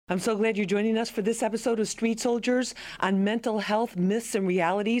I'm so glad you're joining us for this episode of Street Soldiers on mental health myths and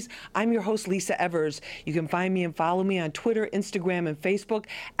realities. I'm your host, Lisa Evers. You can find me and follow me on Twitter, Instagram, and Facebook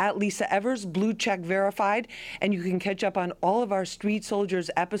at Lisa Evers, blue check verified. And you can catch up on all of our Street Soldiers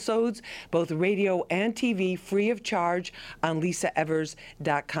episodes, both radio and TV, free of charge on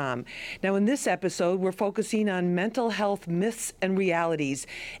lisaevers.com. Now, in this episode, we're focusing on mental health myths and realities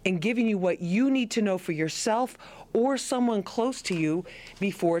and giving you what you need to know for yourself or someone close to you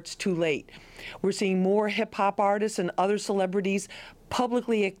before it's too late. We're seeing more hip-hop artists and other celebrities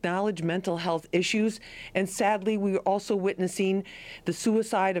publicly acknowledge mental health issues, and sadly, we're also witnessing the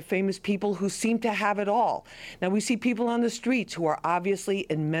suicide of famous people who seem to have it all. Now, we see people on the streets who are obviously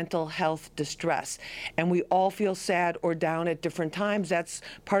in mental health distress, and we all feel sad or down at different times. That's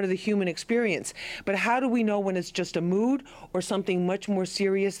part of the human experience. But how do we know when it's just a mood or something much more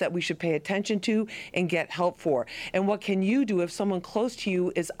serious that we should pay attention to and get help for? And what can you do if someone close to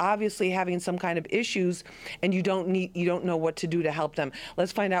you is obviously having some kind of issues and you don't know what to do to help them?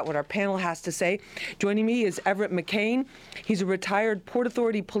 Let's find out what our panel has to say. Joining me is Everett McCain. He's a retired Port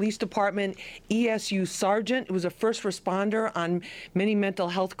Authority Police Department ESU sergeant. He was a first responder on many mental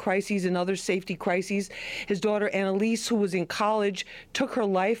health crises and other safety crises. His daughter Annalise, who was in college, took her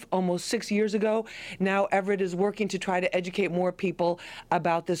life almost 6 years ago. Now Everett is working to try to educate more people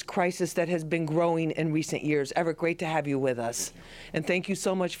about this crisis that has been growing in recent years. Everett, great to have you with us. And thank you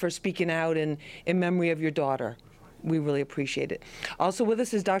so much for speaking out in memory of your daughter. We really appreciate it. Also with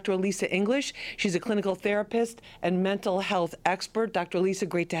us is Dr. Elisa English. She's a clinical therapist and mental health expert. Dr. Elisa,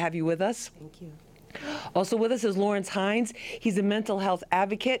 great to have you with us. Thank you. Also with us is Lawrence Hines. He's a mental health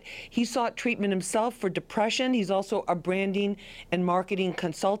advocate. He sought treatment himself for depression. He's also a branding and marketing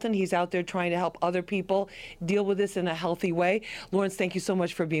consultant. He's out there trying to help other people deal with this in a healthy way. Lawrence, thank you so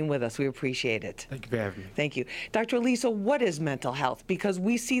much for being with us. We appreciate it. Thank you for having me. Thank you. Dr. Elisa, what is mental health? Because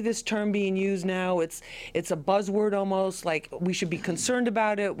we see this term being used now. It's a buzzword almost, like we should be concerned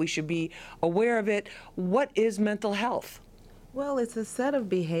about it. We should be aware of it. What is mental health? Well, it's a set of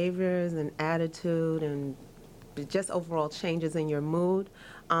behaviors and attitude and just overall changes in your mood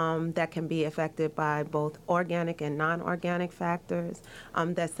that can be affected by both organic and non-organic factors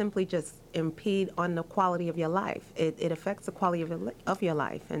that simply just impede on the quality of your life. It affects the quality of your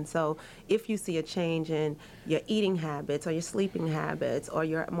life. And so if you see a change in your eating habits or your sleeping habits, or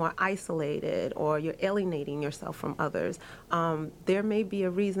you're more isolated, or you're alienating yourself from others, there may be a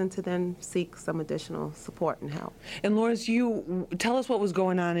reason to then seek some additional support and help. And Lawrence, you tell us what was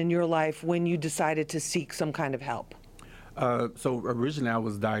going on in your life when you decided to seek some kind of help. So originally I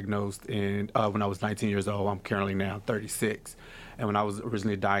was diagnosed when I was 19 years old. I'm currently now 36. And when I was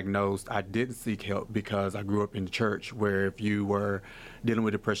originally diagnosed, I didn't seek help because I grew up in the church where if you were dealing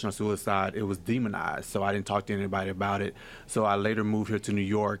with depression or suicide, it was demonized. So I didn't talk to anybody about it. So I later moved here to New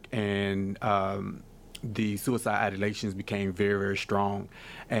York, and the suicide ideations became very, very strong.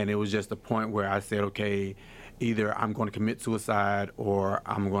 And it was just a point where I said, okay, either I'm going to commit suicide or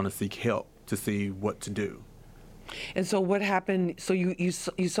I'm going to seek help to see what to do. And so what happened? So you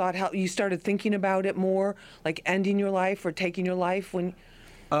sought help. You started thinking about it more, like ending your life or taking your life when.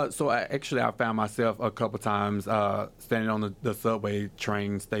 So I found myself a couple times standing on the subway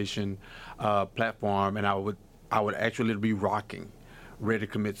train station platform, and I would actually be rocking, ready to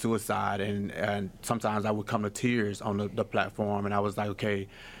commit suicide, and sometimes I would come to tears on the platform, and I was like, okay,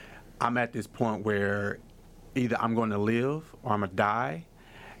 I'm at this point where either I'm going to live or I'm going to die,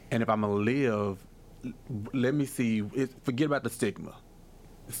 and if I'm going to live, let me see, forget about the stigma.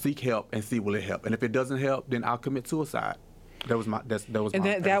 Seek help and see will it help. And if it doesn't help, then I'll commit suicide. That was my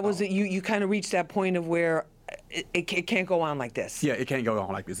it. You kind of reached that point of where it can't go on like this. Yeah, it can't go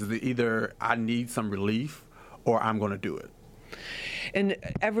on like this. It's either I need some relief or I'm going to do it. And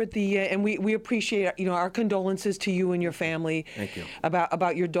Everett, and we appreciate our condolences to you and your family. Thank you.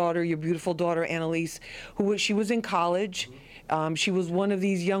 About your daughter, your beautiful daughter Annalise, she was in college. She was one of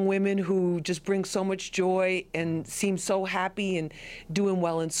these young women who just brings so much joy and seems so happy and doing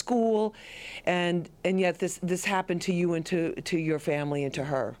well in school, and yet this happened to you and to your family and to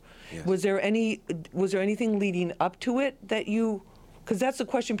her. Yes. Was there anything leading up to it that you? Because that's the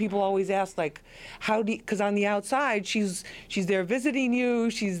question people always ask, like, because on the outside, she's there visiting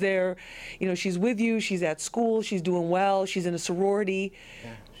you, she's there, she's with you, she's at school, she's doing well, she's in a sorority,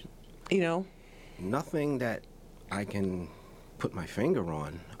 Nothing that I can put my finger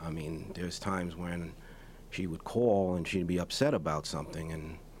on. I mean, there's times when she would call and she'd be upset about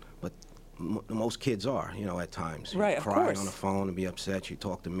something, but most kids are, at times. Right, of cry course. on the phone and be upset. She'd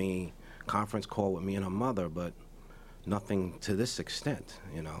talk to me, conference call with me and her mother, but nothing to this extent,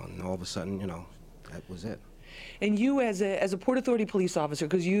 and all of a sudden, that was it. And you, as a Port Authority police officer,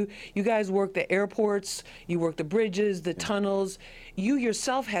 because you guys work the airports, you work the bridges, the tunnels, you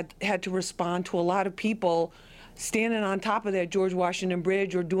yourself had to respond to a lot of people standing on top of that George Washington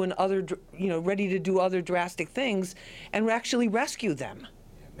Bridge or doing other, ready to do other drastic things, and actually rescue them.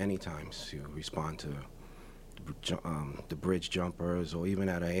 Many times you respond to the bridge jumpers, or even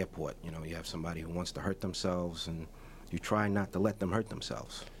at an airport. You have somebody who wants to hurt themselves, and you try not to let them hurt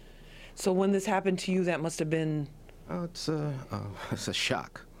themselves. So when this happened to you, that must have been... It's a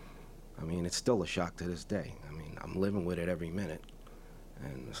shock. I mean, it's still a shock to this day. I mean, I'm living with it every minute.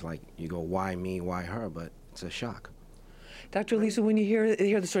 And it's like, you go, why me, why her? But it's a shock. Dr. Lisa, when you hear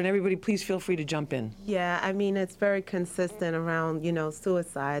the story, and everybody, please feel free to jump in. Yeah, I mean, it's very consistent around,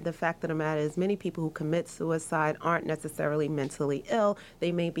 suicide. The fact of the matter is many people who commit suicide aren't necessarily mentally ill.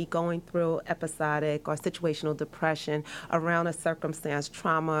 They may be going through episodic or situational depression around a circumstance,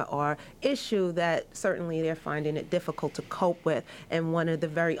 trauma, or issue that certainly they're finding it difficult to cope with. And one of the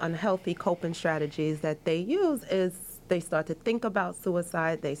very unhealthy coping strategies that they use is they start to think about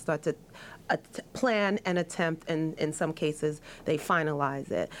suicide, they start to plan and attempt, and in some cases, they finalize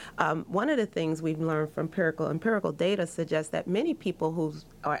it. One of the things we've learned from empirical data suggests that many people who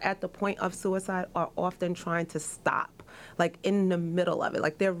are at the point of suicide are often trying to stop, like in the middle of it.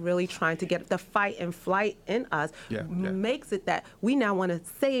 Like they're really trying to get the fight and flight in us makes it that we now want to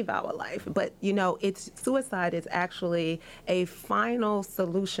save our life. But, suicide is actually a final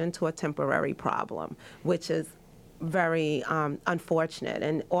solution to a temporary problem, which is very unfortunate.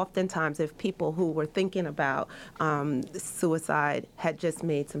 And oftentimes, if people who were thinking about suicide had just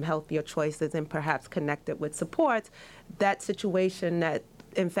made some healthier choices and perhaps connected with support, that situation that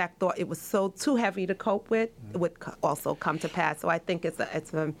in fact thought it was so too heavy to cope with would also come to pass. So I think it's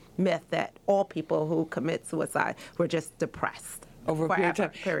a myth that all people who commit suicide were just depressed. Over a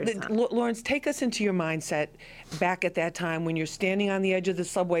period of time. Lawrence, take us into your mindset back at that time when you're standing on the edge of the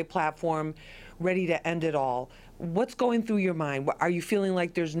subway platform, ready to end it all. What's going through your mind? Are you feeling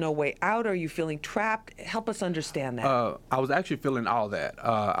like there's no way out? Are you feeling trapped? Help us understand that. I was actually feeling all that.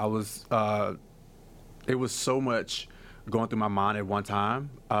 It was so much going through my mind at one time.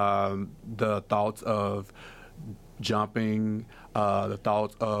 The thoughts of jumping, the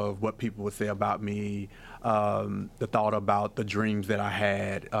thoughts of what people would say about me, the thought about the dreams that I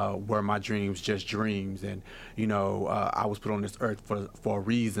had, were my dreams just dreams? And, I was put on this earth for a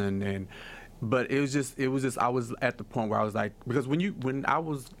reason. But it was just I was at the point where I was like, because when I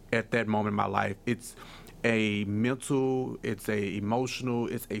was at that moment in my life, it's a mental, it's a emotional,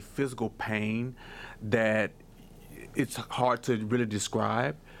 it's a physical pain that it's hard to really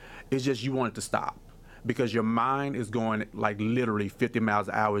describe. It's just you want it to stop because your mind is going like literally 50 miles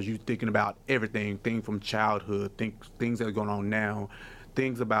an hour. You're thinking about everything, things from childhood, things that are going on now,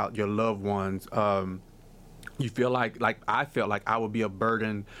 things about your loved ones. You feel like I felt like I would be a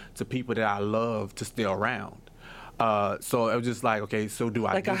burden to people that I love to stay around. So it was just like, okay, so do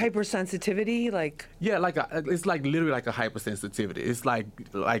I? Like a hypersensitivity, like? Yeah, it's like literally like a hypersensitivity. It's like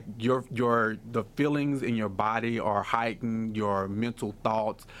the feelings in your body are heightened, your mental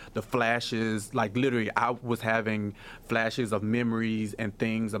thoughts, the flashes. Like literally, I was having flashes of memories and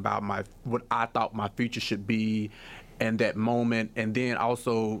things about what I thought my future should be, and that moment, and then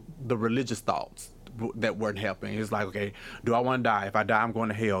also the religious thoughts that weren't helping. It's like, okay, do I want to die? If I die, I'm going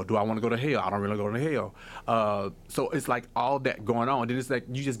to hell. Do I want to go to hell? I don't really go to hell. So it's like all that going on. Then it's like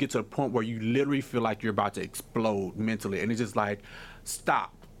you just get to a point where you literally feel like you're about to explode mentally. And it's just like,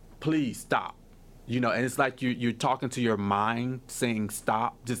 stop. Please stop. And it's like you're talking to your mind saying,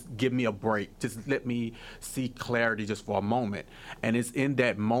 stop, just give me a break. Just let me see clarity just for a moment. And it's in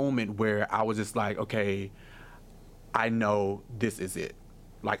that moment where I was just like, okay, I know this is it.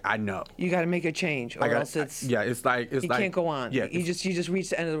 Like, I know. You got to make a change, or else it's... Yeah, it's like... You can't go on. Yeah, you just reach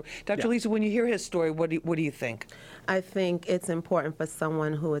the end of the... Dr. Lisa, when you hear his story, what do you think? I think it's important for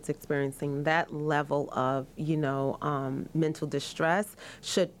someone who is experiencing that level of, mental distress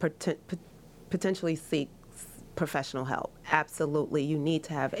should potentially seek professional help. Absolutely. You need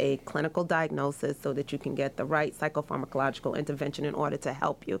to have a clinical diagnosis so that you can get the right psychopharmacological intervention in order to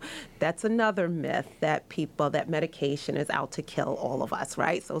help you. That's another myth that medication is out to kill all of us,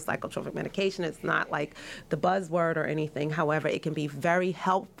 right? So psychotropic medication is not like the buzzword or anything. However, it can be very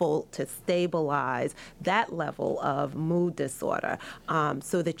helpful to stabilize that level of mood disorder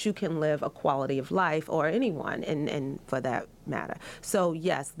so that you can live a quality of life, or anyone, and for that matter. So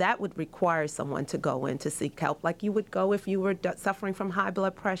yes, that would require someone to go in to seek help, like you would go if you were suffering from high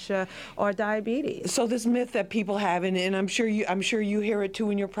blood pressure or diabetes. So this myth that people have, and I'm sure you hear it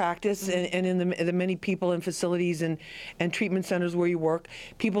too in your practice, and in the many people in facilities and treatment centers where you work,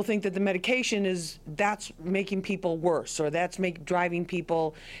 people think that the medication that's making people worse, or that's driving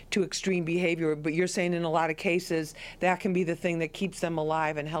people to extreme behavior. But you're saying in a lot of cases that can be the thing that keeps them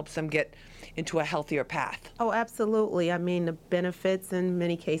alive and helps them get into a healthier path. Oh, absolutely. I mean, the benefits in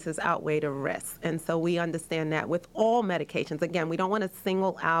many cases outweigh the risks. And so we understand that with all medications. Again, we don't want to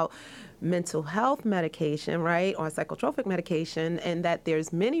single out mental health medication, right, or psychotropic medication, and that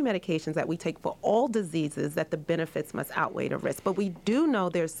there's many medications that we take for all diseases that the benefits must outweigh the risk. But we do know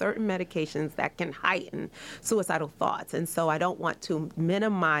there's certain medications that can heighten suicidal thoughts, and so I don't want to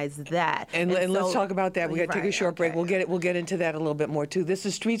minimize that. And let's talk about that. We got to take a short break. We'll get into that a little bit more too. This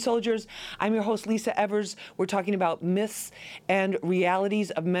is Street Soldiers. I'm your host, Lisa Evers. We're talking about myths and realities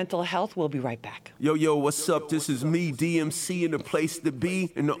of mental health. We'll be right back. Yo, what's up? This is me, DMC, in the place to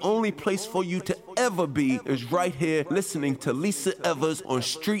be, and the only place for you to ever be is right here listening to Lisa Evers on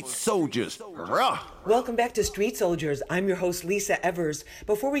Street Soldiers. Rah! Welcome back to Street Soldiers. I'm your host, Lisa Evers.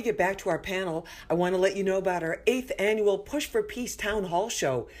 Before we get back to our panel, I want to let you know about our 8th annual Push for Peace Town Hall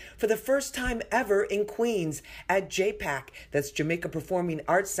Show for the first time ever in Queens at JPAC, that's Jamaica Performing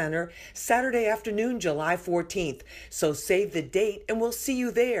Arts Center, Saturday afternoon, July 14th. So save the date and we'll see you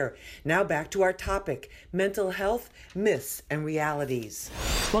there. Now back to our topic, mental health, myths, and realities.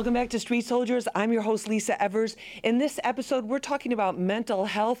 Welcome back to Street Soldiers. I'm your host, Lisa Evers. In this episode, we're talking about mental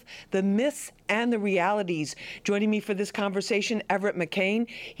health, the myths, and the realities. Joining me for this conversation, Everett McCain.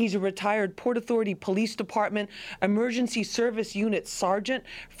 He's a retired Port Authority Police Department Emergency Service Unit Sergeant,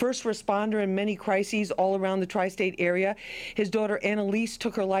 first responder in many crises all around the tri-state area. His daughter Annalise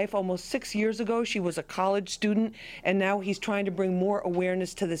took her life almost 6 years ago. She was a college student, and now he's trying to bring more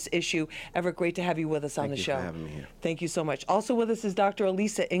awareness to this issue. Everett, great to have you with us on the show. Thank you for having me here. Thank you so much. Also with us is Dr.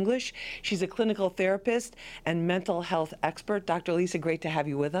 Elisa English. She's a clinical therapist and mental health expert. Dr. Elisa, great to have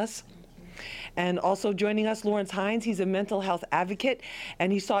you with us. And also joining us, Lawrence Hines. He's a mental health advocate,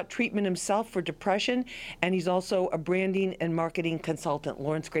 and he sought treatment himself for depression, and he's also a branding and marketing consultant.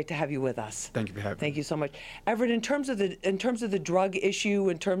 Lawrence, great to have you with us. Thank you for having me. Thank you so much. Everett, in terms of the drug issue,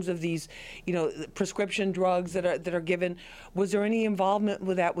 in terms of these, prescription drugs that are given, was there any involvement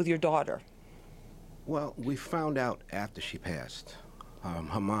with that with your daughter? Well, we found out after she passed.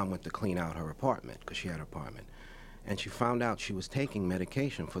 Her mom went to clean out her apartment because she had an apartment, and she found out she was taking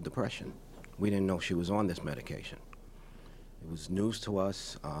medication for depression. We didn't know she was on this medication. It was news to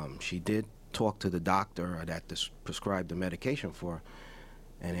us. She did talk to the doctor that prescribed the medication for her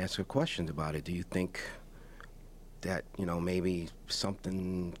and ask her questions about it. Do you think that, maybe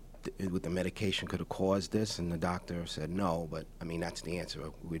something with the medication could have caused this? And the doctor said no, but that's the answer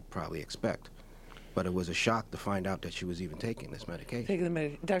we'd probably expect. But it was a shock to find out that she was even taking this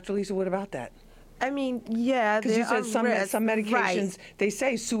medication. Dr. Lisa, what about that? Yeah, because you said some medications, right. They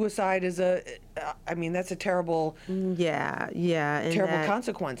say suicide is that's a terrible, terrible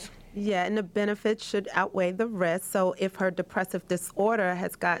consequence. Yeah, and the benefits should outweigh the risk. So if her depressive disorder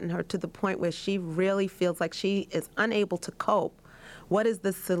has gotten her to the point where she really feels like she is unable to cope, what is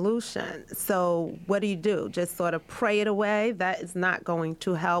the solution? So what do? Just sort of pray it away? That is not going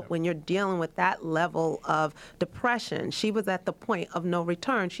to help when you're dealing with that level of depression. She was at the point of no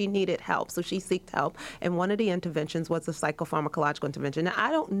return. She needed help, so she sought help. And one of the interventions was a psychopharmacological intervention. Now, I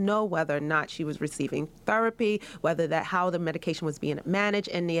don't know whether or not she was receiving therapy, how the medication was being managed,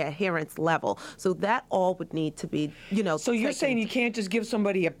 and the adherence level. So that all would need to be, So you're saying you can't just give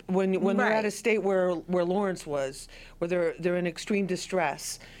somebody when Right. they're at a state where Lawrence was, where they're in extreme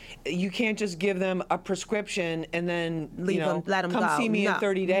distress, you can't just give them a prescription and then let them come go. see me in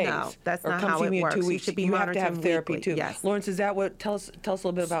 30 days. No, that's or not come how see it me works. in 2 You weeks. should be You have to have monitoring therapy weekly. too. Yes. Lawrence, is that what? Tell us a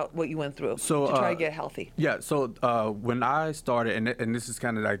little bit about what you went through to try to get healthy. Yeah, so when I started, and this is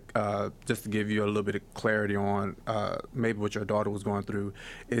kind of like, just to give you a little bit of clarity on maybe what your daughter was going through,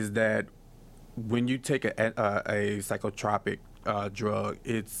 is that when you take a psychotropic drug,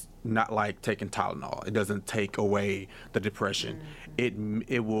 it's not like taking Tylenol. It doesn't take away the depression.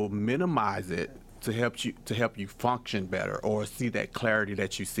 It will minimize it to help you function better or see that clarity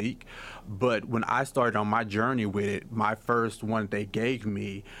that you seek. But when I started on my journey with it, my first one they gave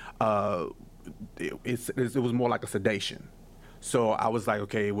me, it was more like a sedation. So I was like,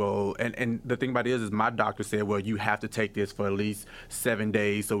 okay, well, and the thing about it is my doctor said, well, you have to take this for at least 7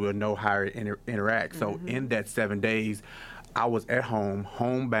 days so we'll know how it interacts. So in that 7 days, I was at home,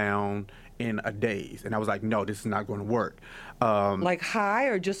 homebound in a daze, and I was like, no, this is not going to work. Like high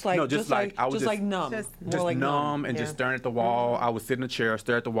or just like No, just like- I was just just- like numb. Just More Just like numb and yeah. just staring at the wall. I would sit in a chair,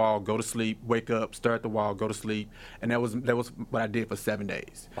 stare at the wall, go to sleep, wake up, stare at the wall, go to sleep, and that was what I did for 7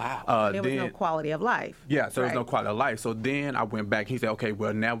 days. Wow. There was no quality of life. Yeah, so there's no Right. quality of life. So then I went back. He said, okay,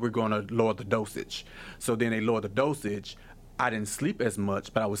 well, now we're going to lower the dosage. So then they lowered the dosage. I didn't sleep as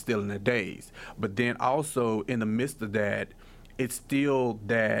much, but I was still in a daze. But then also in the midst of that, it's still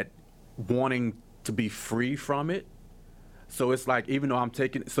that wanting to be free from it. So it's like, even though I'm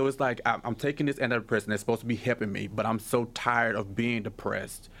taking this antidepressant that's supposed to be helping me, but I'm so tired of being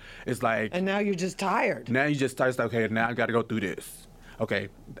depressed. It's like, And now you're just tired. now you just start, okay, now I got to go through this. Okay,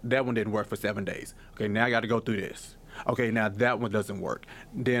 that one didn't work for 7 days. Okay, now I got to go through this. Okay, now that one doesn't work.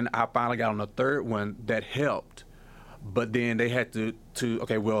 Then I finally got on the third one that helped, but then they had to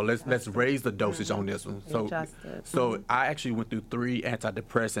okay, well, let's raise the dosage on this one. So Adjust it. so I actually went through 3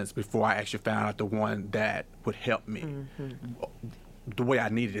 antidepressants before I actually found out the one that would help me the way I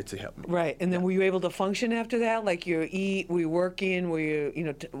needed it to help me. Right, and then were you able to function after that? Like you eat, were you working, were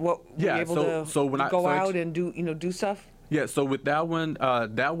you, were Yeah, you able so- to so when I- go so out it's- and do stuff? Yeah, so with that one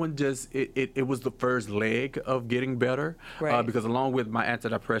just it was the first leg of getting better, Right. because along with my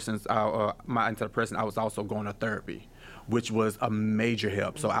antidepressant, I was also going to therapy, which was a major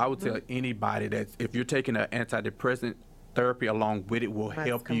help. So I would tell anybody that if you're taking an antidepressant, therapy along with it will Let's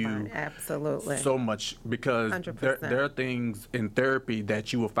help combine. you Absolutely. so much, because 100%. there are things in therapy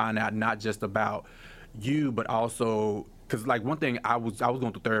that you will find out not just about you, but also because like one thing I was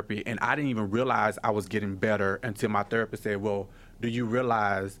going through therapy and I didn't even realize I was getting better until my therapist said, well, do you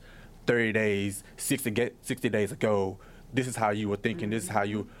realize 30 days, 60 days ago, this is how you were thinking, this is how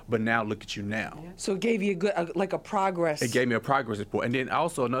you, but now look at you now. So it gave you a progress. It gave me a progress report. And then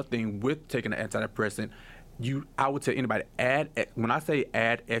also another thing with taking an antidepressant, I would tell anybody, when I say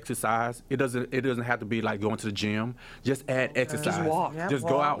add exercise, it doesn't have to be like going to the gym. Just add exercise. Just walk. Yeah, Just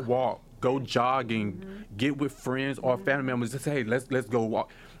go walk. out, walk. Go jogging. Get with friends or family members. Just say, hey, let's go walk.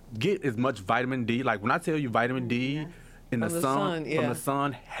 Get as much vitamin D. Like when I tell you vitamin D in From the the sun, sun, yeah. from the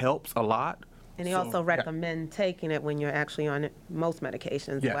sun helps a lot. And they So, also yeah. recommend taking it when you're actually on most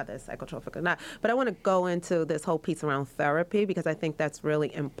medications, Yeah. whether it's psychotropic or not. But I want to go into this whole piece around therapy because I think that's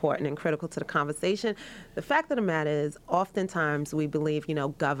really important and critical to the conversation. The fact of the matter is, oftentimes we believe,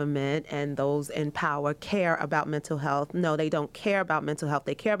 government and those in power care about mental health. No, they don't care about mental health.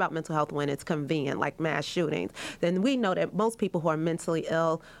 They care about mental health when it's convenient, like mass shootings. Then we know that most people who are mentally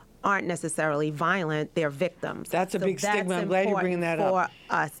ill aren't necessarily violent, they're victims. That's a big stigma. I'm glad you're bringing that for up.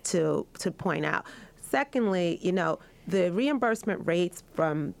 us to point out. Secondly, the reimbursement rates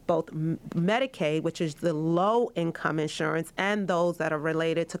from both Medicaid, which is the low-income insurance, and those that are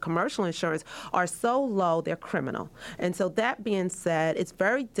related to commercial insurance are so low, they're criminal. And so that being said, it's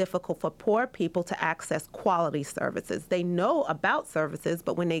very difficult for poor people to access quality services. They know about services,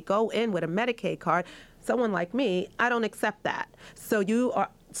 but when they go in with a Medicaid card, someone like me, I don't accept that. So you are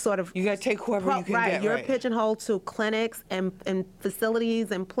sort of You got to take whoever you can right. get. You're right. pigeonholed to clinics and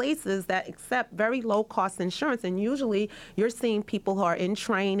facilities and places that accept very low-cost insurance. And usually you're seeing people who are in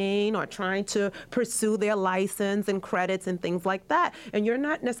training or trying to pursue their license and credits and things like that. And you're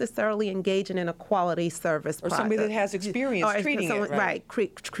not necessarily engaging in a quality service Or somebody product. that has experience Or treating it, right?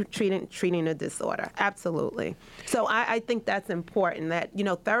 treating a disorder. Absolutely. So I think that's important, that,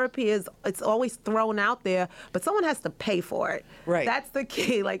 therapy it's always thrown out there, but someone has to pay for it. Right. That's the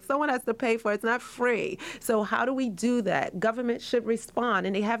key. Like, someone has to pay for it. It's not free. So how do we do that? Government should respond,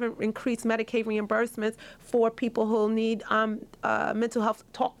 and they haven't increased Medicaid reimbursements for people who need mental health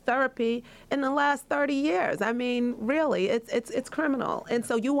talk therapy in the last 30 years. I mean, really, it's criminal. And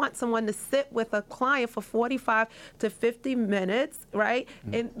so you want someone to sit with a client for 45 to 50 minutes, right?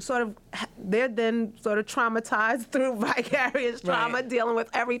 And they're then sort of traumatized through vicarious trauma, Right. dealing with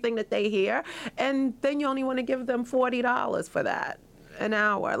everything that they hear. And then you only want to give them $40 for that. An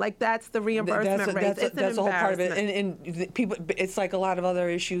hour. Like, that's the reimbursement rate. It's That's a whole part of it. embarrassment. And people, it's like a lot of other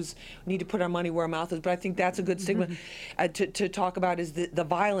issues. We need to put our money where our mouth is. But I think that's a good stigma to talk about, is the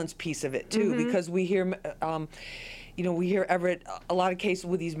violence piece of it too, because we hear. We hear, Everett, a lot of cases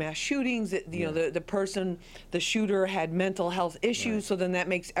with these mass shootings that, the shooter had mental health issues. So then that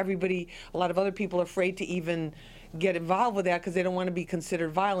makes a lot of other people afraid to even get involved with that because they don't want to be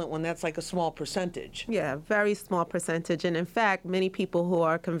considered violent when that's like a small percentage. Yeah, very small percentage. And in fact, many people who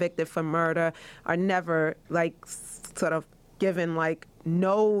are convicted for murder are never sort of given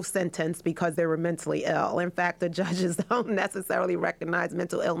no sentence because they were mentally ill. In fact, the judges don't necessarily recognize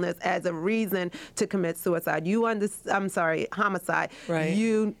mental illness as a reason to commit suicide. Homicide. Right.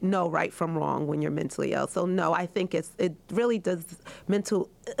 You know right from wrong when you're mentally ill. So no, I think it really does mental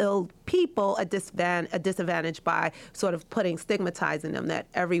ill people a disadvantage by sort of stigmatizing them that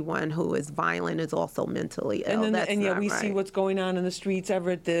everyone who is violent is also mentally ill. And yet we see right. what's going on in the streets,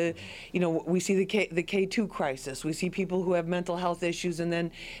 Everett. We see the K2 crisis. We see people who have mental health issues, and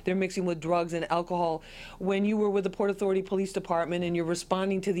then they're mixing with drugs and alcohol. When you were with the Port Authority Police Department and you're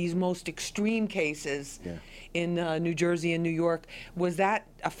responding to these most extreme cases in New Jersey and New York, was that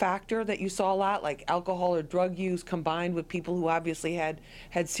a factor that you saw a lot, like alcohol or drug use combined with people who obviously had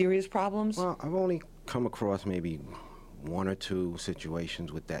serious problems? Well, I've only come across maybe one or two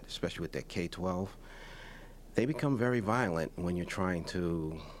situations with that, especially with that K-12. They become very violent when you're trying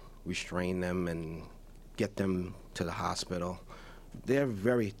to restrain them and get them to the hospital. They're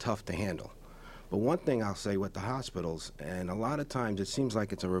very tough to handle. But one thing I'll say with the hospitals, and a lot of times it seems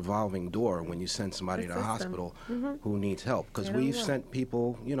like it's a revolving door when you send somebody to the hospital who needs help. Because we've sent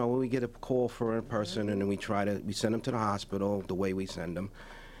people, when we get a call for a person and then we send them to the hospital the way we send them.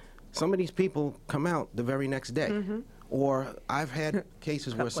 Some of these people come out the very next day. Or I've had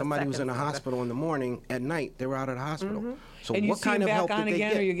cases where somebody was in the hospital in the morning, at night they were out of the hospital. So and you what see kind them of help back on did they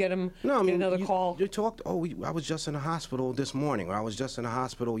again, get? or you get them another call? You talked, I was just in the hospital this morning, or I was just in the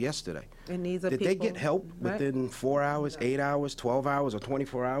hospital yesterday. And these are Did they get help within 4 hours, 8 hours, 12 hours, or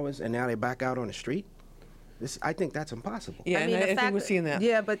 24 hours, and now they're back out on the street? I think that's impossible. Yeah, I think we're seeing that.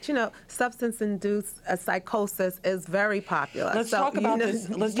 Yeah, but substance-induced psychosis is very popular. Let's talk about this.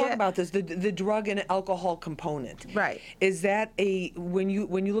 Let's talk about this. The drug and alcohol component. Right. Is that when you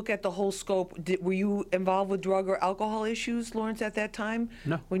look at the whole scope? Were you involved with drug or alcohol issues, Lawrence, at that time?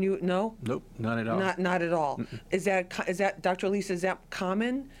 No. Nope, not at all. Not at all. Is that Dr. Lisa? Is that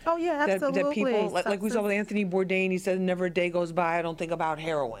common? Oh yeah, absolutely. That people like we saw with Anthony Bourdain. He said, "Never a day goes by I don't think about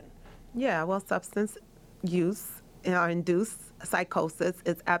heroin." Yeah, well, substance use induced psychosis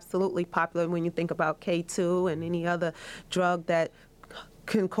is absolutely popular when you think about K2 and any other drug that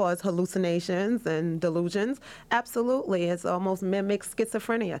can cause hallucinations and delusions. Absolutely, it almost mimics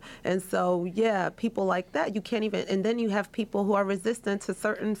schizophrenia. And so, yeah, people like that, you can't even, and then you have people who are resistant to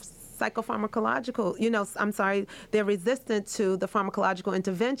certain psychopharmacological, they're resistant to the pharmacological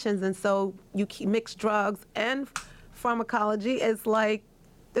interventions, and so you mix drugs and pharmacology is like,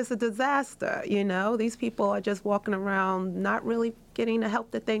 it's a disaster, These people are just walking around not really getting the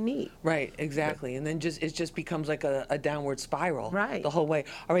help that they need. Right, exactly. And then it just becomes like a downward spiral the whole way.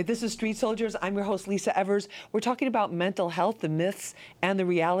 All right, this is Street Soldiers. I'm your host, Lisa Evers. We're talking about mental health, the myths, and the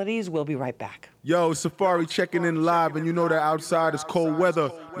realities. We'll be right back. Yo, Safari checking in live, and you know that outside is cold weather.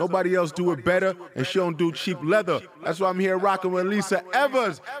 Nobody else do it better, and she don't do cheap leather. That's why I'm here rocking with Lisa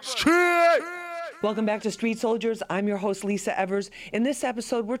Evers. Street! Welcome back to Street Soldiers. I'm your host, Lisa Evers. In this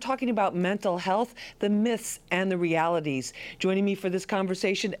episode, we're talking about mental health, the myths, and the realities. Joining me for this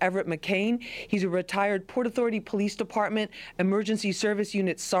conversation, Everett McCain. He's a retired Port Authority Police Department Emergency Service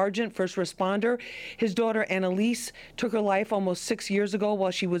Unit Sergeant, first responder. His daughter, Annalise, took her life almost 6 years ago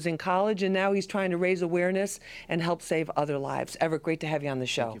while she was in college, and now he's trying to raise awareness and help save other lives. Everett, great to have you on the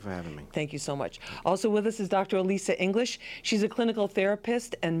show. Thank you for having me. Thank you so much. Also with us is Dr. Elisa English. She's a clinical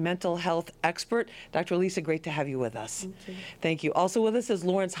therapist and mental health expert. Dr. Elisa, great to have you with us. Thank you. Thank you. Also with us is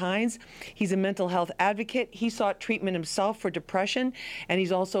Lawrence Hines. He's a mental health advocate. He sought treatment himself for depression, and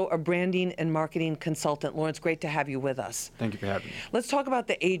he's also a branding and marketing consultant. Lawrence, great to have you with us. Thank you for having me. Let's talk about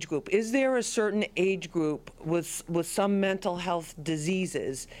the age group. Is there a certain age group with some mental health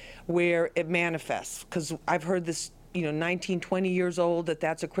diseases where it manifests? Because I've heard this 19, 20 years old,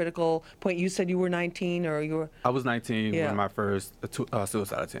 that's a critical point. You said you were 19 or you were... I was 19 Yeah. when my first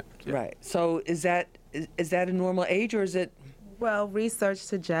suicide attempt. Yeah. Right. So is that a normal age, or is it... Well, research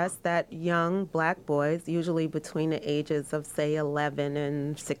suggests that young black boys, usually between the ages of, say, 11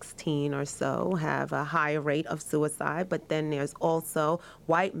 and 16 or so, have a higher rate of suicide. But then there's also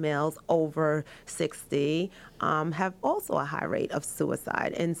white males over 60 have also a high rate of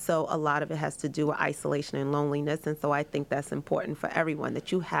suicide. And so a lot of it has to do with isolation and loneliness. And so I think that's important for everyone,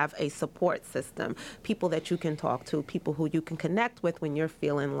 that you have a support system, people that you can talk to, people who you can connect with when you're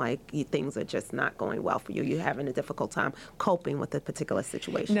feeling like things are just not going well for you. You're having a difficult time coping with a particular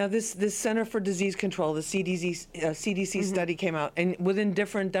situation. Now, this Center for Disease Control, the CDC study came out, and within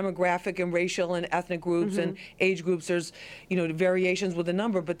different demographic and racial and ethnic groups and age groups, there's variations with the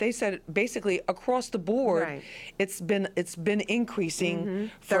number, but they said basically across the board, Right. it's been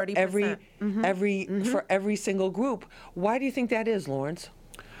increasing for 30%. for every single group. Why do you think that is, Lawrence?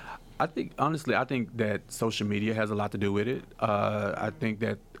 I think honestly, I think that social media has a lot to do with it. I think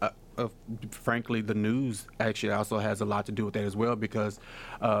that. Frankly, the news actually also has a lot to do with that as well, because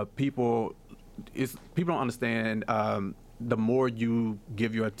people don't understand. The more you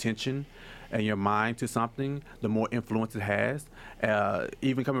give your attention and your mind to something, the more influence it has.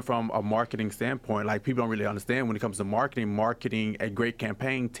 Even coming from a marketing standpoint, like, people don't really understand when it comes to marketing, a great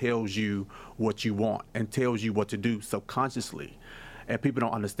campaign tells you what you want and tells you what to do subconsciously. And people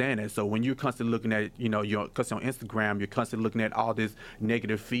don't understand it. So when you're constantly looking at, you're constantly on Instagram, you're constantly looking at all this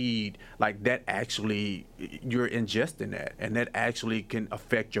negative feed, like, that actually, you're ingesting that, and that actually can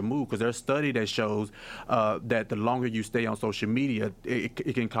affect your mood. Because there's a study that shows that the longer you stay on social media,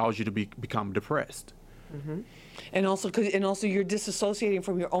 it can cause you to become depressed. Mm-hmm. And also you're disassociating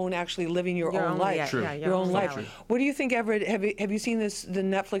from your own, actually living your own life. Yeah, True. yeah, Your own life. True. What do you think, Everett? Have you seen the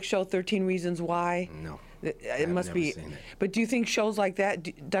Netflix show 13 Reasons Why? No. It must never be. seen it. But do you think shows like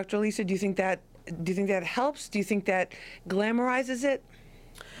that, Dr. Lisa, do you think that helps? Do you think that glamorizes it?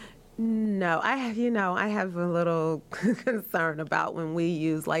 No, I have a little concern about when we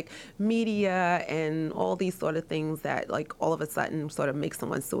use like media and all these sort of things that like all of a sudden sort of make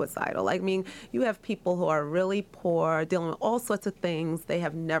someone suicidal. Like, I mean, you have people who are really poor, dealing with all sorts of things they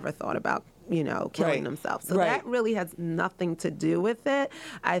have never thought about, killing Right. themselves. So Right. that really has nothing to do with it.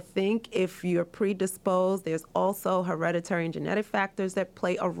 I think if you're predisposed, there's also hereditary and genetic factors that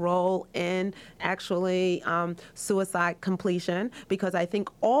play a role in actually suicide completion, because I think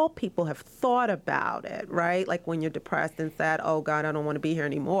all people have thought about it, right? Like when you're depressed and sad, oh God, I don't want to be here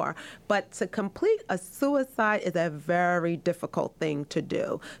anymore. But to complete a suicide is a very difficult thing to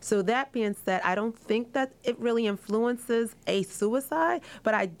do. So that being said, I don't think that it really influences a suicide,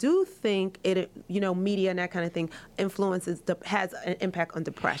 but I do think it, media and that kind of thing has an impact on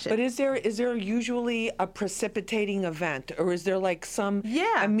depression. But is there usually a precipitating event, or is there like some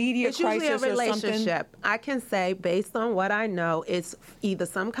Yeah, immediate it's usually crisis a or something? relationship. I can say, based on what I know, it's either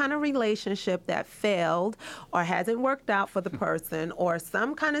some kind of relationship that failed or hasn't worked out for the person, or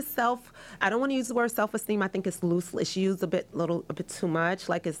some kind of I don't want to use the word self-esteem. I think it's loosely. It's used a bit too much,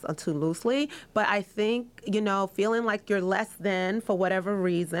 like it's too loosely. But I think, feeling like you're less than for whatever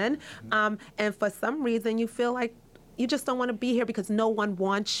reason, and for some reason you feel like you just don't want to be here because no one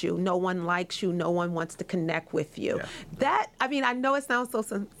wants you, no one likes you, no one wants to connect with you. Yeah. I know it sounds so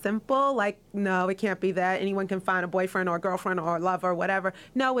simple, like, no, it can't be that. Anyone can find a boyfriend or a girlfriend or a lover or whatever.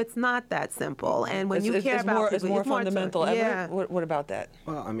 No, it's not that simple. And when you care about people, it's more fundamental. To it. Everett, Yeah. what about that?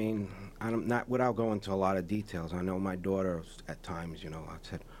 Well, I mean, I'm not, without going into a lot of details, I know my daughter at times, I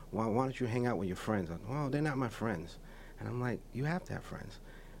said, well, why don't you hang out with your friends? Well, they're not my friends. And I'm like, you have to have friends.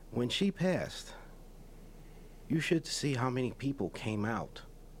 When she passed, you should see how many people came out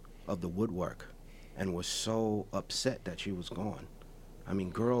of the woodwork and were so upset that she was gone. I mean,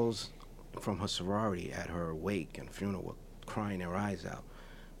 girls from her sorority at her wake and funeral were crying their eyes out.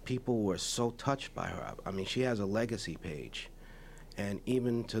 People were so touched by her. I mean, she has a legacy page. And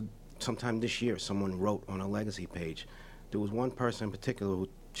even to sometime this year, someone wrote on a legacy page, there was one person in particular who,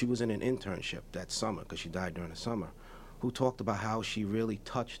 she was in an internship that summer, because she died during the summer, who talked about how she really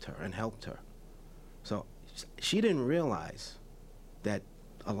touched her and helped her. So she didn't realize that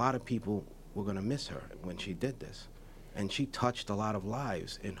a lot of people were going to miss her when she did this. And she touched a lot of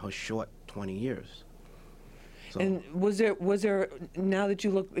lives in her short 20 years. So, And was there, now that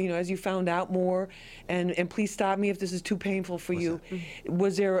you look, as you found out more, and please stop me if this is too painful for you,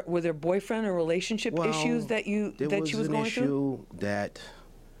 were there boyfriend or relationship issues that she was going through? There was an issue that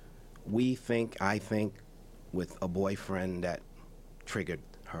I think, with a boyfriend that triggered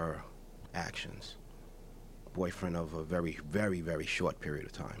her actions. Boyfriend of a very, very, very short period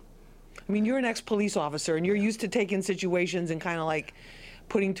of time. I mean, you're an ex-police officer, and you're used to taking situations and kind of like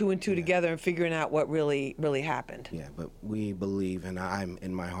putting two and two together and figuring out what really happened. Yeah, but we believe, and I'm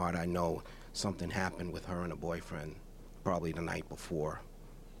in my heart, I know something happened with her and a boyfriend probably the night before.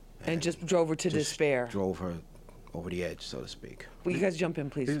 And just drove her to despair. Drove her over the edge, so to speak. Will you guys jump in,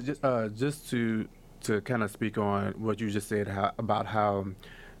 please? Just to kind of speak on what you just said about how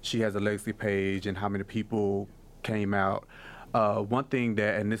she has a legacy page and how many people came out. One thing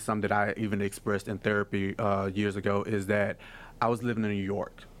and this is something that I even expressed in therapy years ago, is that I was living in New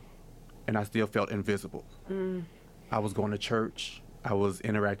York and I still felt invisible. I was going to church, I was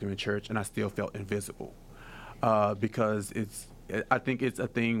interacting in church, and I still felt invisible. Because I think it's a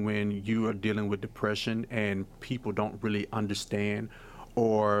thing when you are dealing with depression and people don't really understand,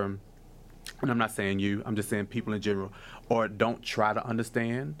 and I'm not saying you, I'm just saying people in general, or don't try to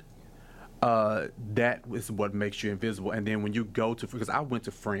understand, that is what makes you invisible. And then when you go to, because I went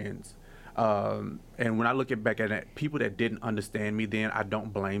to friends, And when I look back at it, people that didn't understand me then, I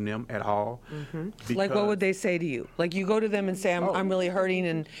don't blame them at all. Like, what would they say to you? Like, you go to them and say, I'm really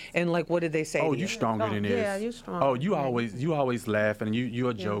hurting, and like, what did they say to Oh, you? you stronger than this. Yeah, you stronger. Oh, you always laugh and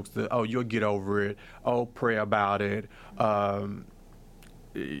you're jokes. Oh, you'll get over it. Oh, pray about it.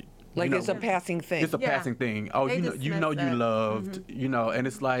 Like, you know, it's a passing thing. It's a Yeah. passing thing. Oh, They you know dismiss you that. loved, and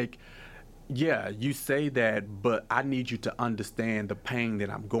it's like, yeah, you say that, but I need you to understand the pain that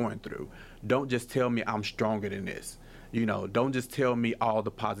I'm going through. Don't just tell me I'm stronger than this. Don't just tell me all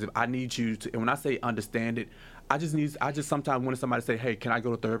the positive. I need you to, and when I say understand it, I just sometimes want somebody to say, hey, can I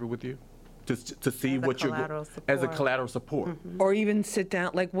go to therapy with you? To see As a what you're collateral as a support. collateral support. Or even sit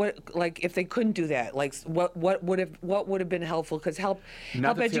down. Like if they couldn't do that, like what would have been helpful? Because help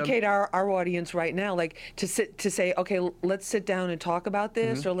Not to tell- educate our audience right now. Like to say, okay, let's sit down and talk about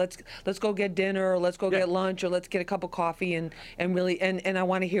this, or let's go get dinner, or let's go get lunch, or let's get a cup of coffee, and really and I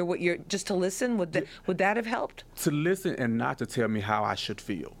want to hear what you're just to listen. Would that have helped? To listen and not to tell me how I should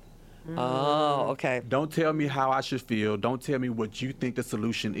feel. Oh, okay. Don't tell me how I should feel. Don't tell me what you think the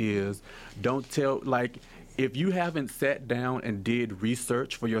solution is. Don't tell, if you haven't sat down and did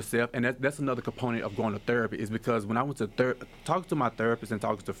research for yourself, and that's another component of going to therapy, is because when I went to talking to my therapist and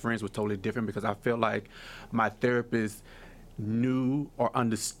talking to friends was totally different, because I felt like my therapist knew or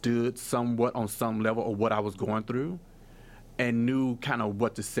understood somewhat on some level of what I was going through and knew kind of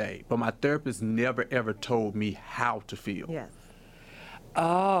what to say. But my therapist never, ever told me how to feel. Yes.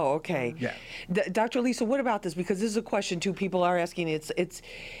 Oh, okay. Yeah. Dr. Lisa, what about this? Because this is a question too people are asking. It's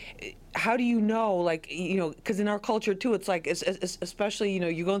how do you know, because in our culture too, it's like, it's especially,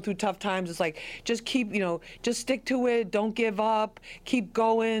 you're going through tough times. It's like, just keep, just stick to it. Don't give up. Keep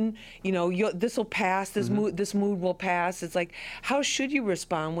going. This will pass. This mood will pass. It's like, how should you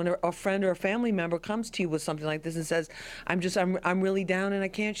respond when a friend or a family member comes to you with something like this and says, I'm really down and I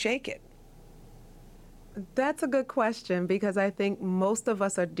can't shake it? That's a good question, because I think most of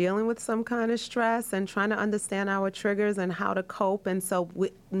us are dealing with some kind of stress and trying to understand our triggers and how to cope. And so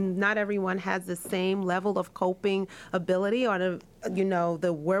not everyone has the same level of coping ability or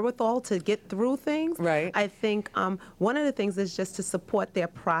the wherewithal to get through things. Right. I think one of the things is just to support their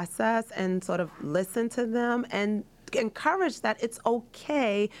process and sort of listen to them and encourage that it's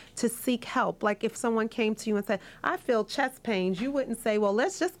okay to seek help. Like if someone came to you and said, I feel chest pains, you wouldn't say, well,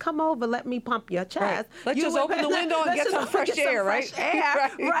 let's just come over, let me pump your chest. Right. Let's You just would- open the window and let's get just some fresh get some air, right? fresh air,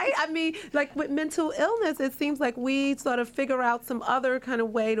 Right. right? I mean, like with mental illness, it seems like we sort of figure out some other kind of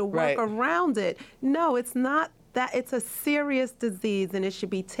way to work Right. around it. No, it's not that. It's a serious disease, and it should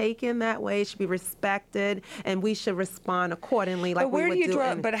be taken that way. It should be respected, and we should respond accordingly. Like But where we would do you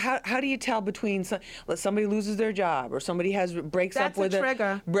draw? in- But how do you tell between somebody loses their job, or somebody breaks That's up with a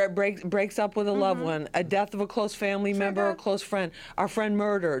trigger. breaks up with a loved one, a death of a close family member, or a Trigger. close friend, our friend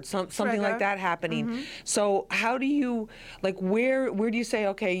murdered, something like Trigger. that happening. So how do you where do you say,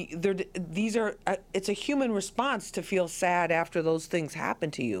 okay, these are it's a human response to feel sad after those things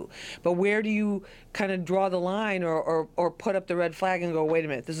happen to you, but where do you kind of draw the line or put up the red flag and go, wait a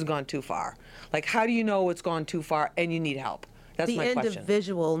minute, this has gone too far? Like, how do you know it's gone too far and you need help? That's the my question.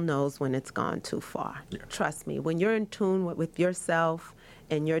 individual knows when it's gone too far. Trust me. When you're in tune with yourself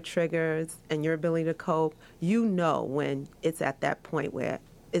and your triggers and your ability to cope, you know when it's at that point where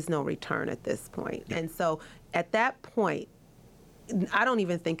is no return at this point. And so at that point, I don't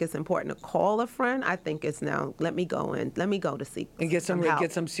even think it's important to call a friend. I think it's now, let me go to seek And get some help.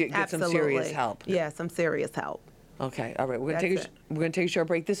 get some serious Absolutely. help. Yeah, some serious help. Okay, all right. We're That's gonna take a short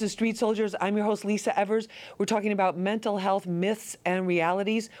break. This is Street Soldiers. I'm your host, Lisa Evers. We're talking about mental health myths and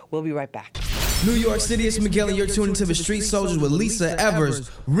realities. We'll be right back. New York City, it's Miguel, and you're tuning to the Street Soldiers with Lisa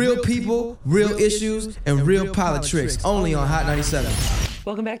Evers. Real people, real issues, and real politics. Only on Hot 97.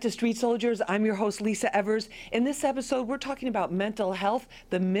 Welcome back to Street Soldiers. I'm your host, Lisa Evers. In this episode, we're talking about mental health,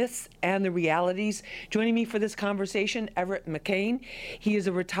 the myths and the realities. Joining me for this conversation, Everett McCain. He is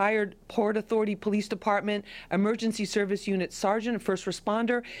a retired Port Authority Police Department Emergency Service Unit Sergeant, a first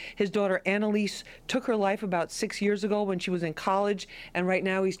responder. His daughter, Annalise, took her life about 6 years ago when she was in college, and right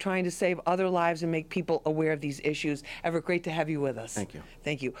now he's trying to save other lives and make people aware of these issues. Everett, great to have you with us. Thank you.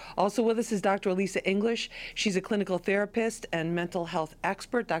 Thank you. Also with us is Dr. Elisa English. She's a clinical therapist and mental health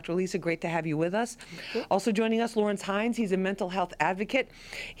expert. Dr. Lisa, great to have you with us. Also joining us, Lawrence Hines. He's a mental health advocate.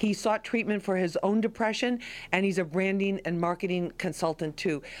 He sought treatment for his own depression, and he's a branding and marketing consultant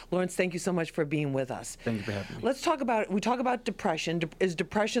too. Lawrence, thank you so much for being with us. Thank you for having me. Let's talk about, we talk about depression. Is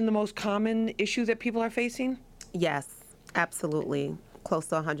depression the most common issue that people are facing? Yes, absolutely. Close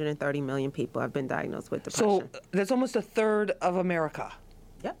to 130 million people have been diagnosed with So depression. that's almost a third of America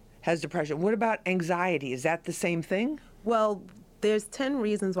Yep. has depression. What about anxiety? Is that the same thing? Well, there's 10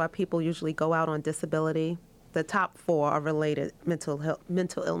 reasons why people usually go out on disability. The top 4 are related, mental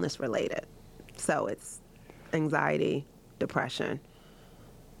illness related. So it's anxiety, depression,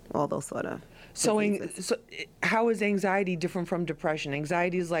 all those sort of diseases. So how is anxiety different from depression?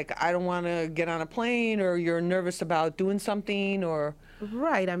 Anxiety is like, I don't want to get on a plane, or you're nervous about doing something, or...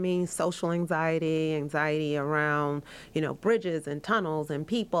 Right. I mean, social anxiety around, bridges and tunnels and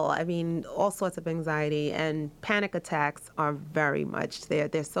people. I mean, all sorts of anxiety. And panic attacks are very much there.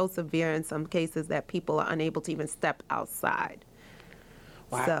 They're so severe in some cases that people are unable to even step outside.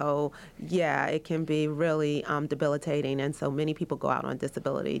 Wow. So, yeah, it can be really debilitating, and so many people go out on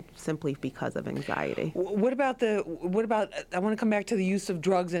disability simply because of anxiety. What about I want to come back to the use of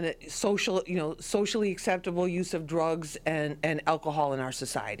drugs and socially acceptable use of drugs and alcohol in our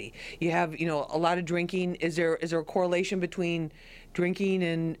society. You have, a lot of drinking. Is there a correlation between drinking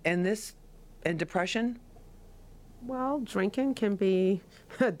and this and depression? Well, drinking can be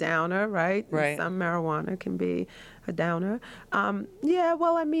a downer, right? Right. Some marijuana can be a downer. Yeah,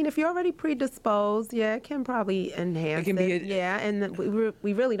 well, I mean, if you're already predisposed, yeah, it can probably enhance it. Yeah, and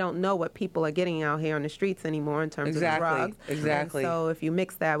we really don't know what people are getting out here on the streets anymore in terms of drugs. Exactly. And so if you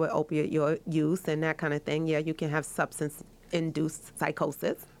mix that with opiate use and that kind of thing, yeah, you can have substance-induced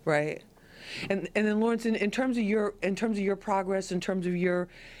psychosis. Right. And then Lawrence, in terms of your progress, in terms of your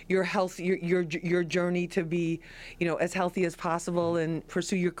health, your journey to be, as healthy as possible and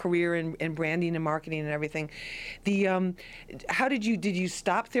pursue your career in branding and marketing and everything, how did you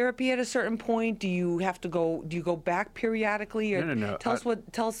stop therapy at a certain point? Do you go back periodically? Or No. Tell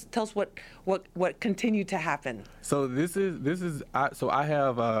us what continued to happen. So this is so I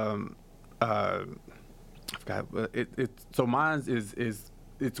have I forgot so mine is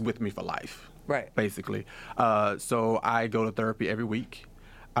it's with me for life. Right. Basically. So I go to therapy every week.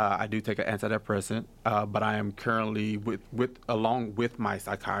 I do take an antidepressant, but I am currently along with my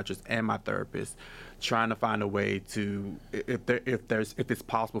psychiatrist and my therapist, trying to find a way to, if it's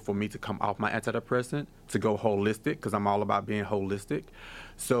possible for me to come off my antidepressant, to go holistic, because I'm all about being holistic.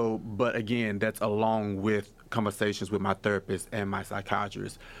 So, but again, that's along with conversations with my therapist and my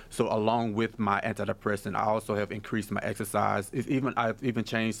psychiatrist. So along with my antidepressant, I also have increased my exercise. I've even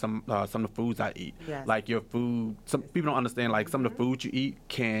changed some of the foods I eat. Yes. Like your food, some people don't understand, like some of the foods you eat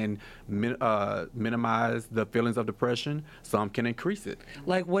can minimize the feelings of depression. Some can increase it.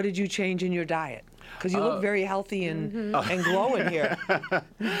 Like, what did you change in your diet? Because you look very healthy and glowing here.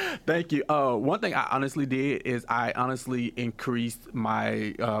 Thank you. One thing I honestly did is I honestly increased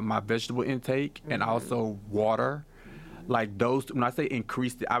my my vegetable intake and also water. Like those, when I say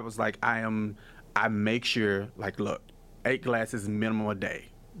increased it, I was like, I make sure, like, look, 8 glasses minimum a day.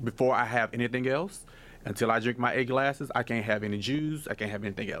 Before I have anything else, until I drink my 8 glasses, I can't have any juice, I can't have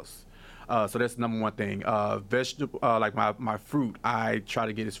anything else. So that's the number one thing. Vegetable, like my fruit, I try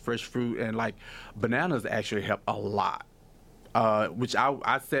to get as fresh fruit, and like bananas actually help a lot. Which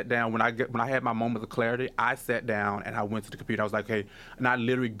I sat down when I had my moments of clarity. I sat down and I went to the computer. I was like, hey, and I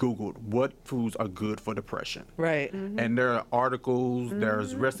literally Googled what foods are good for depression. Right. And there are articles,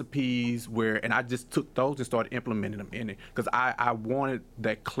 there's recipes and I just took those and started implementing them in it because I wanted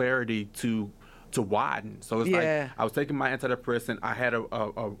that clarity to widen. So it's like I was taking my antidepressant. I had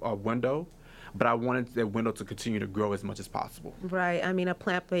a window, but I wanted that window to continue to grow as much as possible. Right. I mean, a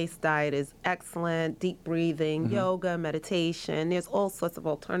plant-based diet is excellent. Deep breathing, yoga, meditation. There's all sorts of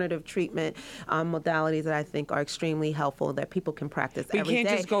alternative treatment modalities that I think are extremely helpful that people can practice every day. You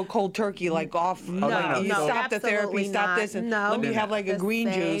can't just go cold turkey, like off. No, you stop the therapy, stop this, and let me have like a green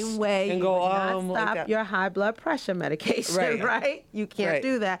juice and go stop like that. your high blood pressure medication, right? You can't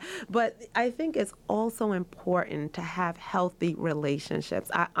do that. But I think it's also important to have healthy relationships.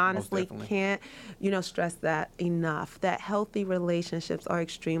 I honestly can't stress that enough, that healthy relationships are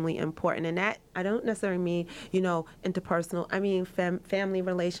extremely important. And that, I don't necessarily mean, interpersonal, I mean family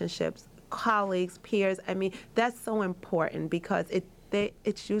relationships, colleagues, peers. I mean, that's so important because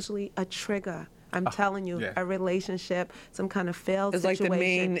it's usually a trigger. I'm telling you, a relationship, some kind of failed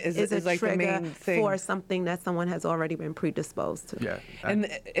situation is a trigger for something that someone has already been predisposed to. Yeah, and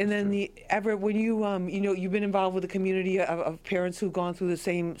then Everett, when you you've been involved with a community of parents who've gone through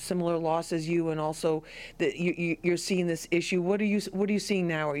the similar loss as you, and also that you're seeing this issue. What are you seeing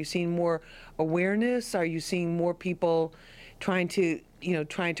now? Are you seeing more awareness? Are you seeing more people trying to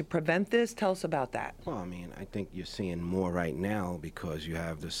prevent this? Tell us about that. Well, I mean, I think you're seeing more right now because you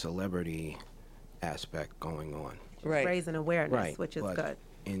have the celebrity aspect going on. Right. Raising awareness, which is good.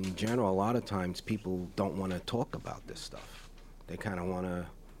 In general, a lot of times people don't want to talk about this stuff. They kind of want to,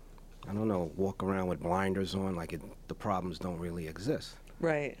 I don't know, walk around with blinders on like the problems don't really exist.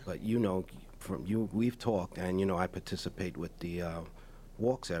 Right. But from you, we've talked, and you know, I participate with the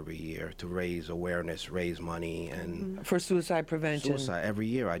walks every year to raise awareness, raise money, and For suicide prevention. suicide. Every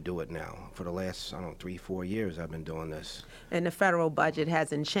year I do it now. For the last, 3-4 years I've been doing this. And the federal budget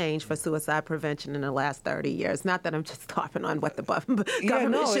hasn't changed for suicide prevention in the last 30 years. Not that I'm just harping on what the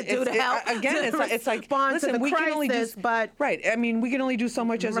government should do to help. Again, it's like respond listen, to the we crisis, can only do but right. I mean, we can only do so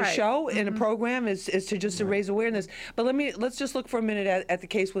much as a Right. show and a program is to just to raise awareness. But let's just look for a minute at the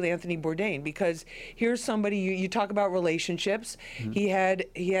case with Anthony Bourdain, because here's somebody you talk about relationships. He had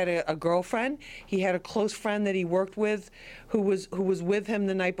a girlfriend. He had a close friend that he worked with, who was with him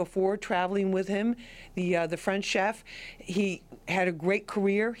the night before, traveling with him, the French chef. He had a great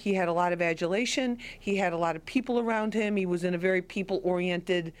career. He had a lot of adulation. He had a lot of people around him. He was in a very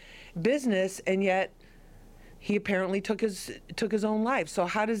people-oriented business, and yet he apparently took his own life. So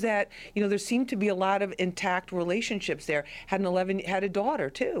how does that? There seemed to be a lot of intact relationships there. Had a daughter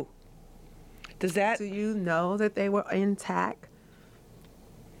too. Does that? do you know that they were intact?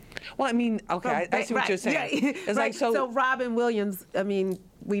 Well, I mean, okay, I see what you're saying. Yeah. It's Right. like so. Robin Williams, I mean,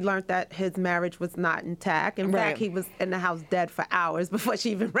 we learned that his marriage was not intact. In Right. fact, he was in the house dead for hours before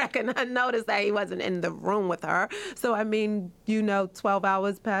she even noticed that he wasn't in the room with her. So I mean, 12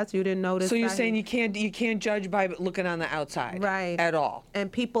 hours passed, you didn't notice. So you're that saying you can't judge by looking on the outside, Right. At all.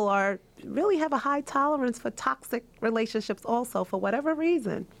 And people really have a high tolerance for toxic relationships also, for whatever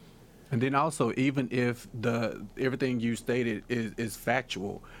reason. And then also, even if everything you stated is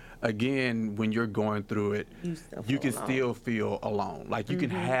factual, again, when you're going through it, you can still feel alone. Like you can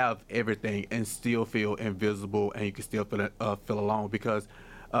have everything and still feel invisible, and you can still feel alone, because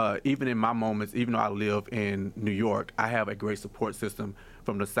even in my moments, even though I live in New York, I have a great support system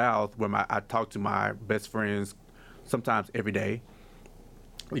from the South where I talk to my best friends sometimes every day.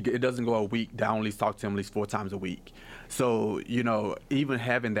 It doesn't go a week that I only talk to them at least 4 times a week. So, even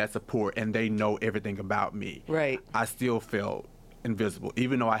having that support, and they know everything about me, Right. I still felt invisible,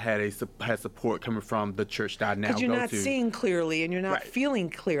 even though I had support coming from the church that I now go to. Because you're not seeing clearly and you're not Right. feeling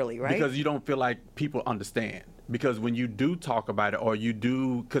clearly, right? Because you don't feel like people understand. Because when you do talk about it, or you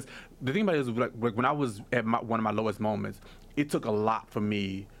do, because the thing about it is, like, when I was at one of my lowest moments, it took a lot for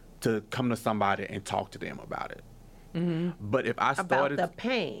me to come to somebody and talk to them about it. But if I started the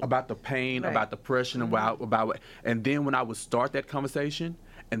pain. about Right. about depression, about and then when I would start that conversation,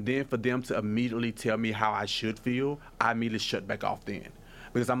 and then for them to immediately tell me how I should feel, I immediately shut back off then,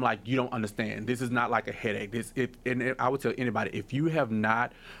 because I'm like, you don't understand. This is not like a headache. And I would tell anybody, if you have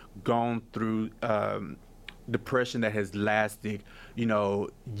not gone through depression that has lasted,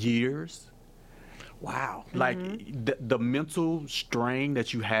 years. Wow. Like the mental strain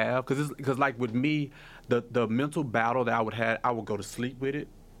that you have, because like with me, the mental battle that I would go to sleep with it,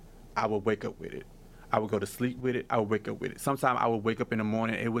 I would wake up with it. I would go to sleep with it, I would wake up with it. Sometimes I would wake up in the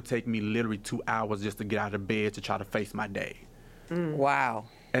morning, it would take me literally 2 hours just to get out of bed to try to face my day. Wow.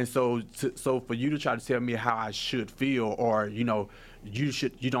 And so for you to try to tell me how I should feel, or you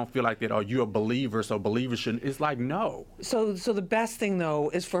don't feel like that, or you're a believer, so believers shouldn't. It's like, no. So the best thing though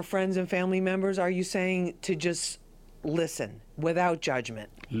is for friends and family members. Are you saying to just listen without judgment?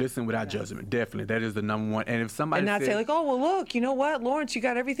 Listen without judgment, definitely. That is the number one. And if somebody And not says, say like, oh, well, look, you know what, Lawrence, you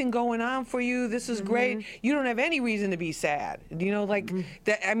got everything going on for you. This is great. You don't have any reason to be sad.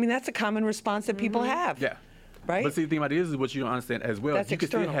 That. I mean, that's a common response that people have. yeah. Right? But see, the thing about it is what you don't understand as well. That's You can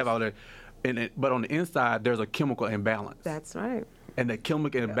still externals. have all that, but on the inside, there's a chemical imbalance. That's right. And the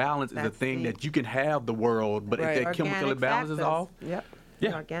chemical imbalance is a That's thing the- that you can have the world, but Right. if that chemical Organic imbalance is factors. off, Yep. Yeah.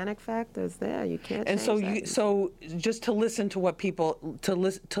 The organic factors there. You can't And so change that. so just to listen to what people to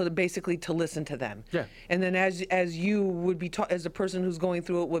listen to them. Yeah. And then as you would be as a person who's going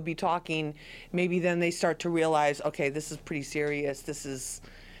through it would be talking, maybe then they start to realize, okay, this is pretty serious. This is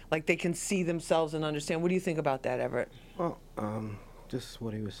like they can see themselves and understand. What do you think about that, Everett? Well, just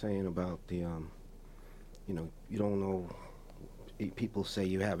what he was saying about the, you don't know. People say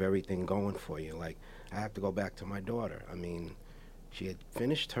you have everything going for you. Like, I have to go back to my daughter. I mean, she had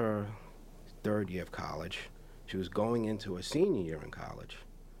finished her 3rd year of college. She was going into her senior year in college.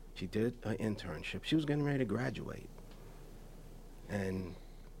 She did an internship. She was getting ready to graduate. And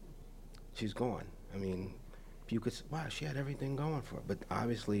she's gone. I mean, you could say, wow, she had everything going for her. But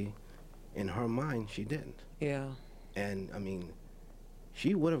obviously, in her mind, she didn't. Yeah. And, I mean,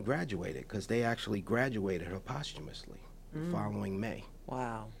 she would have graduated because they actually graduated her posthumously the following May.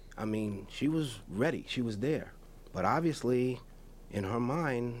 Wow. I mean, she was ready. She was there. But obviously, in her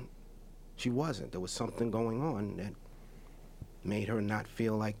mind, she wasn't. There was something going on that made her not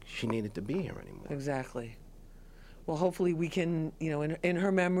feel like she needed to be here anymore. Exactly. Well, hopefully we can, in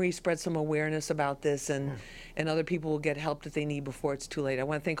her memory, spread some awareness about this, and other people will get help that they need before it's too late. I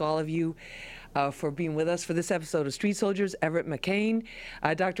want to thank all of you for being with us for this episode of Street Soldiers. Everett McCain,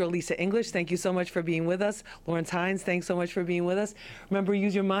 Dr. Elisa English, thank you so much for being with us. Lawrence Hines, thanks so much for being with us. Remember,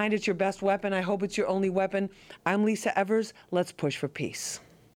 use your mind. It's your best weapon. I hope it's your only weapon. I'm Lisa Evers. Let's push for peace.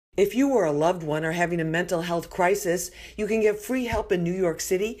 If you or a loved one are having a mental health crisis, you can get free help in New York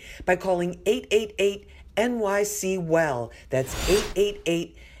City by calling 888-NYC-WELL. That's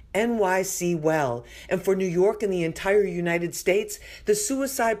 888-NYC-WELL. And for New York and the entire United States, the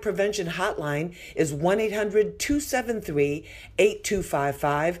Suicide Prevention Hotline is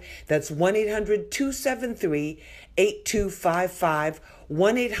 1-800-273-8255. That's 1-800-273-8255.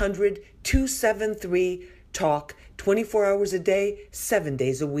 1-800-273-TALK. 24 hours a day, 7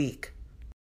 days a week.